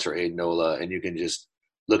is Culture Aid NOLA, and you can just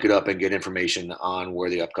look it up and get information on where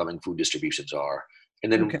the upcoming food distributions are.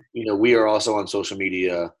 And then, we are also on social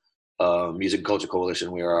media, Music Culture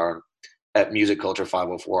Coalition. We are at Music Culture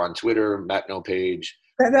 504 on Twitter, Matno page.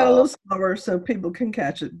 That a little slower so people can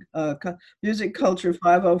catch it. Music Culture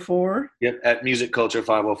 504. Yep, at Music Culture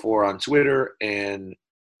 504 on Twitter, and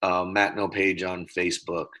Matno page on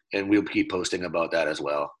Facebook. And we'll keep posting about that as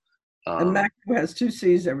well. And Macno has 2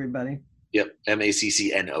 C's, everybody. Yep,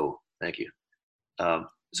 MACCNO. Thank you.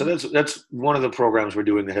 So that's one of the programs we're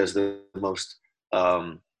doing that has the most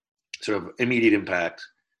sort of immediate impact.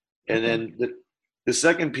 And then the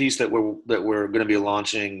second piece that we're going to be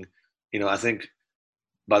launching, I think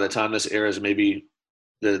by the time this airs, maybe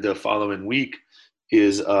the following week,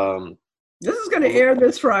 is this is going to air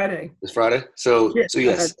this Friday. This Friday. So yes.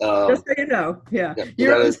 Just so you know, yeah.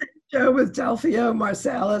 You're on the same show with Delphio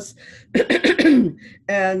Marsalis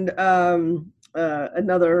and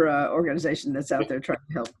another organization that's out there trying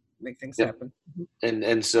to help make things happen.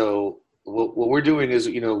 And so what we're doing is,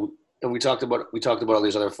 and we talked about all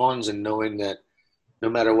these other funds, and knowing that no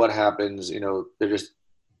matter what happens,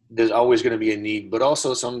 there's always going to be a need. But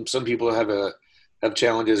also some people have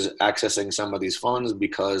challenges accessing some of these funds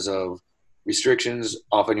because of restrictions.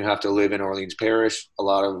 Often you have to live in Orleans Parish. A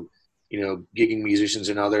lot of gigging musicians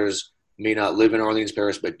and others may not live in Orleans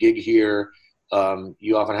Parish but gig here.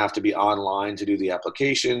 You often have to be online to do the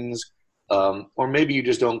applications, or maybe you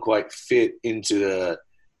just don't quite fit into the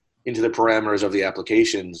parameters of the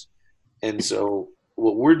applications. And so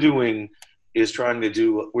what we're doing is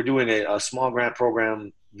we're doing a small grant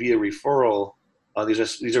program via referral.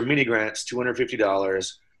 These are mini grants,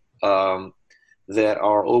 $250, that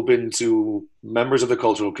are open to members of the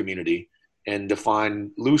cultural community and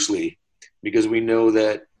defined loosely, because we know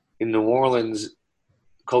that in New Orleans,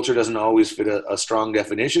 culture doesn't always fit a strong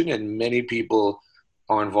definition, and many people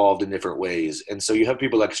are involved in different ways. And so you have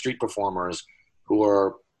people like street performers who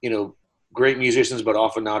are, great musicians, but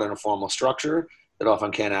often not in a formal structure, that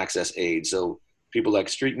often can't access aid. So people like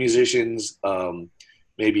street musicians,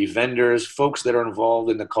 maybe vendors, folks that are involved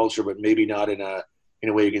in the culture, but maybe not in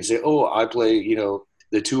a way you can say, oh, I play,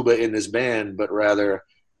 the tuba in this band, but rather,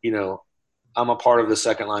 I'm a part of the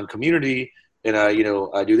second line community, and I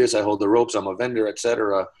do this, I hold the ropes, I'm a vendor,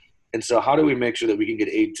 etc. And so how do we make sure that we can get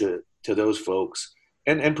aid to those folks,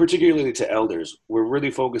 and particularly to elders? We're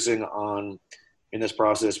really focusing on, in this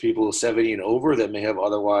process, people 70 and over that may have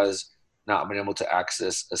otherwise not been able to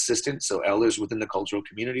access assistance. So elders within the cultural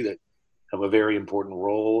community that have a very important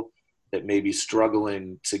role that may be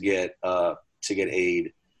struggling to get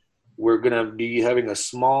aid. We're going to be having a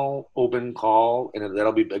small open call, and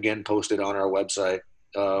that'll be again posted on our website,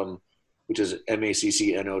 which is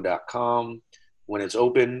maccno.com. When it's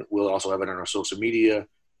open, we'll also have it on our social media.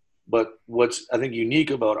 But what's, I think,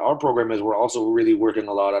 unique about our program is we're also really working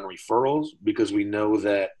a lot on referrals, because we know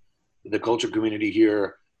that the culture community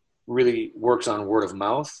here really works on word of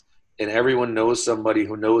mouth, and everyone knows somebody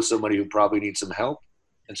who probably needs some help.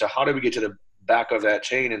 And so how do we get to the back of that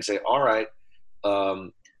chain and say, all right,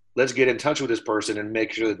 let's get in touch with this person and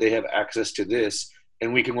make sure that they have access to this,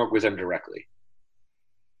 and we can work with them directly.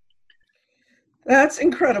 That's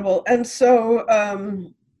incredible. And so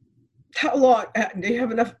how long do you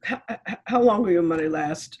have enough? How long will your money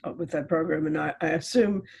last with that program? And I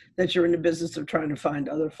assume that you're in the business of trying to find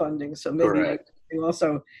other funding. So maybe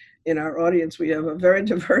also in our audience, we have a very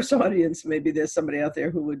diverse audience. Maybe there's somebody out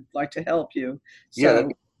there who would like to help you. So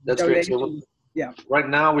that's great. So right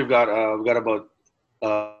now we've got about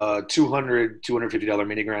 $250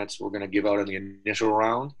 mini grants we're going to give out in the initial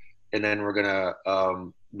round, and then we're going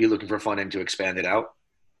to be looking for funding to expand it out.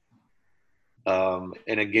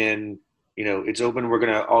 And again, it's open. We're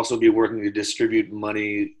going to also be working to distribute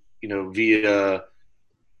money, via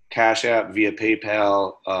Cash App, via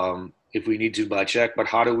PayPal, if we need to by check. But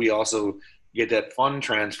how do we also get that fund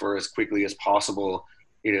transfer as quickly as possible,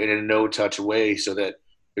 in a no-touch way, so that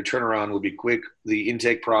the turnaround will be quick? The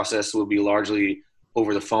intake process will be largely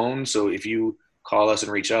over the phone. So if you call us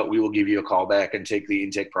and reach out, we will give you a call back and take the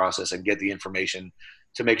intake process and get the information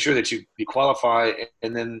to make sure that you qualify.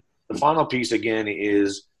 And then the final piece again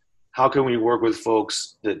is, how can we work with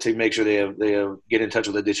folks to make sure they get in touch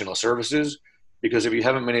with additional services? Because if you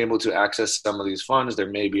haven't been able to access some of these funds, there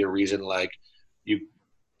may be a reason, like you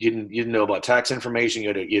didn't know about tax information,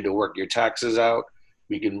 you had to work your taxes out.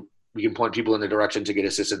 We can point people in the direction to get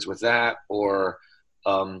assistance with that, or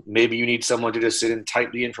maybe you need someone to just sit and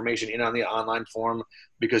type the information in on the online form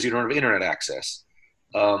because you don't have internet access.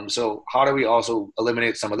 So how do we also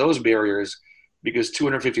eliminate some of those barriers? Because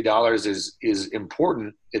 $250 is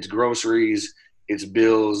important. It's groceries, it's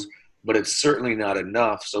bills, but it's certainly not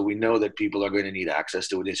enough. So we know that people are going to need access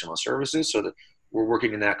to additional services, so that we're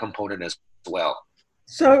working in that component as well.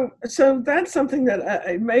 So that's something that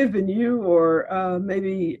it may have been you, or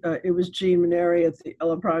maybe it was Gene Maneri at the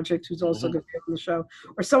Ella Project, who's also going to be on the show,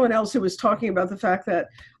 or someone else who was talking about the fact that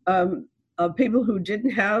people who didn't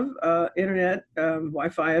have internet,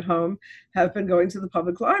 Wi-Fi at home, have been going to the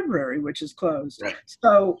public library, which is closed. Right.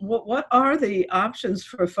 So what are the options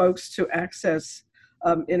for folks to access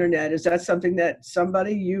internet? Is that something that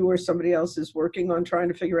you or somebody else is working on, trying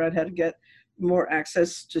to figure out how to get more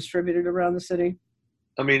access distributed around the city?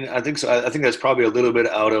 I mean, I think so. I think that's probably a little bit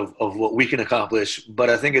out of what we can accomplish, but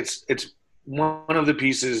I think it's one of the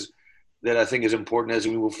pieces that I think is important as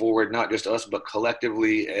we move forward, not just us, but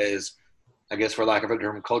collectively as, I guess, for lack of a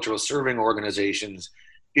term, cultural serving organizations,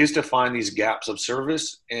 is to find these gaps of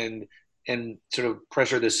service and sort of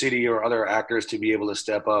pressure the city or other actors to be able to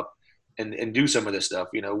step up and do some of this stuff.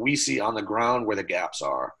 We see on the ground where the gaps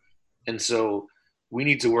are. And so we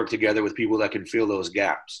need to work together with people that can fill those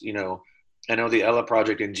gaps. I know the Ella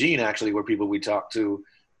Project and Gene actually were people we talked to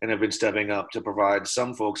and have been stepping up to provide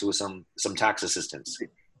some folks with some tax assistance,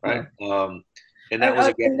 right? Yeah. And that was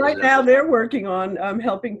again. And right now they're working on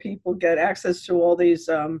helping people get access to all these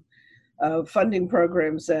funding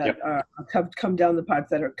programs that come down the pipe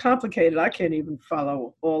that are complicated. I can't even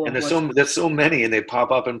follow all of and there's so many, and they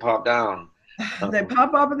pop up and pop down. They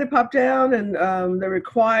pop up and they pop down, and they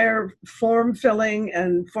require form filling,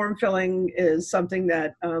 and form filling is something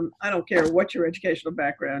that I don't care what your educational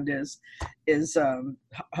background is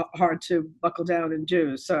hard to buckle down and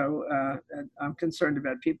do. So I'm concerned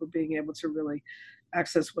about people being able to really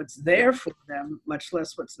access what's there for them, much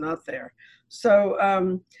less what's not there. So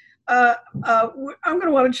I'm going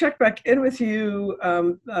to want to check back in with you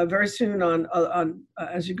very soon on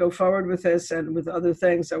as you go forward with this and with other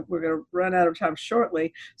things. That we're going to run out of time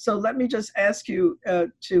shortly. So let me just ask you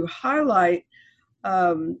to highlight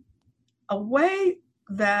a way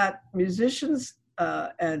that musicians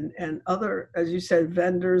and other, as you said,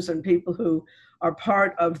 vendors and people who are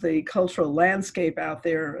part of the cultural landscape out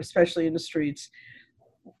there, especially in the streets.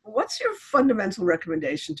 What's your fundamental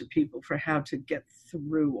recommendation to people for how to get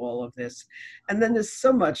through all of this? And then there's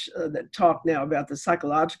so much that talk now about the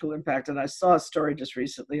psychological impact. And I saw a story just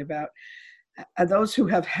recently about those who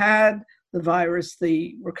have had the virus.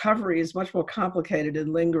 The recovery is much more complicated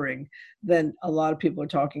and lingering than a lot of people are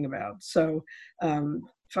talking about. So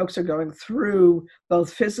folks are going through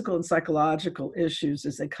both physical and psychological issues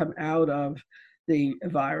as they come out of the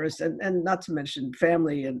virus, and not to mention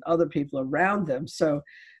family and other people around them. So,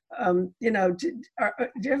 do you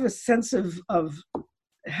have a sense of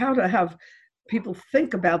how to have people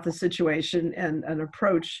think about the situation and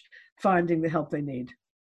approach finding the help they need?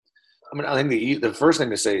 I mean, I think the first thing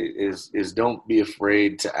to say is don't be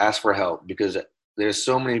afraid to ask for help, because there's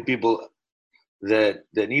so many people that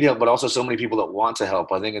need help, but also so many people that want to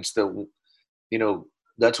help. I think it's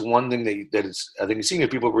that's one thing that it's, I think seeing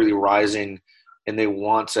people really rising, and they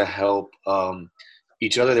want to help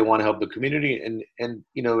each other. They want to help the community. And in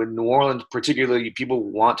New Orleans particularly, people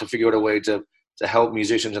want to figure out a way to help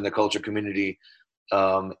musicians in the culture community,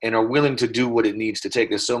 and are willing to do what it needs to take.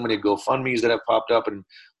 There's so many GoFundMes that have popped up, and,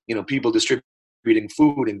 people distributing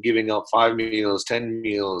food and giving out 5 meals, 10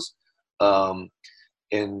 meals, and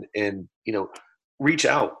reach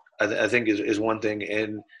out, I think is one thing.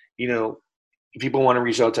 And, if people want to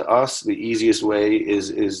reach out to us, the easiest way is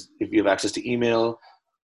if you have access to email.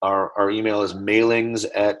 Our email is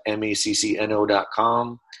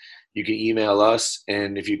mailings@maccno.com. You can email us,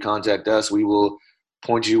 and if you contact us, we will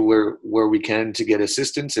point you where we can to get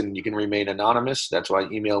assistance, and you can remain anonymous. That's why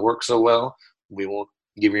email works so well. We won't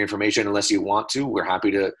give your information unless you want to. We're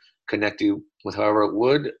happy to connect you with whoever it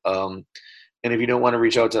would. And if you don't want to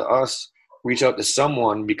reach out to us, reach out to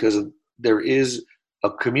someone, because there is a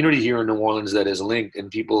community here in New Orleans that is linked, and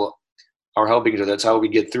people are helping each other. That's how we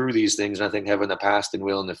get through these things. And I think have in the past and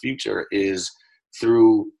will in the future is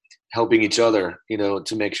through helping each other,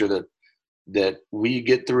 to make sure that we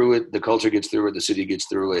get through it, the culture gets through it, the city gets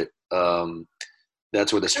through it.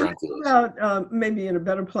 That's where the strength is. Maybe in a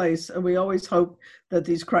better place. We always hope that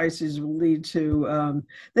these crises will lead to,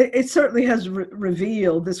 it certainly has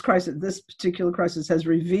revealed, this particular crisis has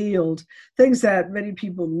revealed things that many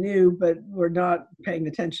people knew but were not paying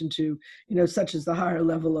attention to, such as the higher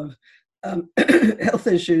level of health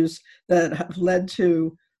issues that have led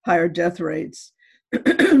to higher death rates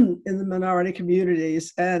in the minority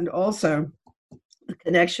communities, and also the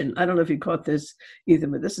connection. I don't know if you caught this,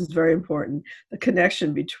 Ethan, but this is very important. The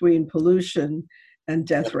connection between pollution and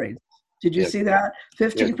death rates. Did you see that?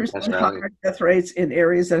 15% higher death rates in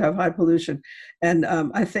areas that have high pollution. And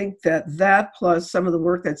I think that plus some of the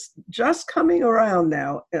work that's just coming around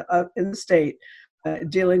now in the state,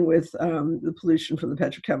 dealing with the pollution from the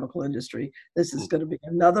petrochemical industry, this is going to be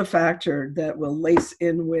another factor that will lace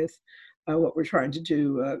in with what we're trying to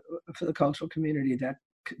do for the cultural community that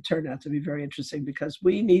could turn out to be very interesting, because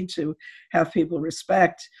we need to have people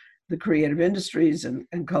respect the creative industries and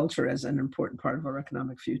culture as an important part of our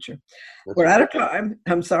economic future. We're out of time.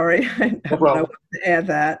 I'm sorry. No problem. I wanted to add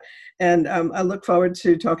that. And I look forward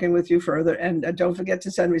to talking with you further. And don't forget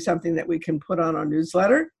to send me something that we can put on our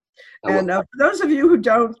newsletter. And for those of you who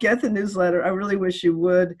don't get the newsletter, I really wish you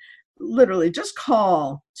would. Literally, just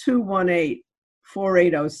call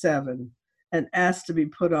 218-4807 and ask to be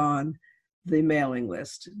put on the mailing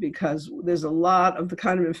list, because there's a lot of the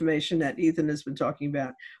kind of information that Ethan has been talking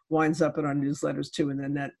about winds up in our newsletters too, and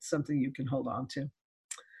then that's something you can hold on to.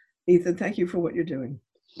 Ethan, thank you for what you're doing.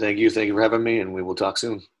 Thank you for having me, and we will talk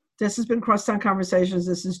soon. This has been Crosstown Conversations.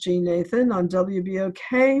 This is Jean Nathan on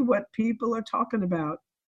WBOK, What People Are Talking About.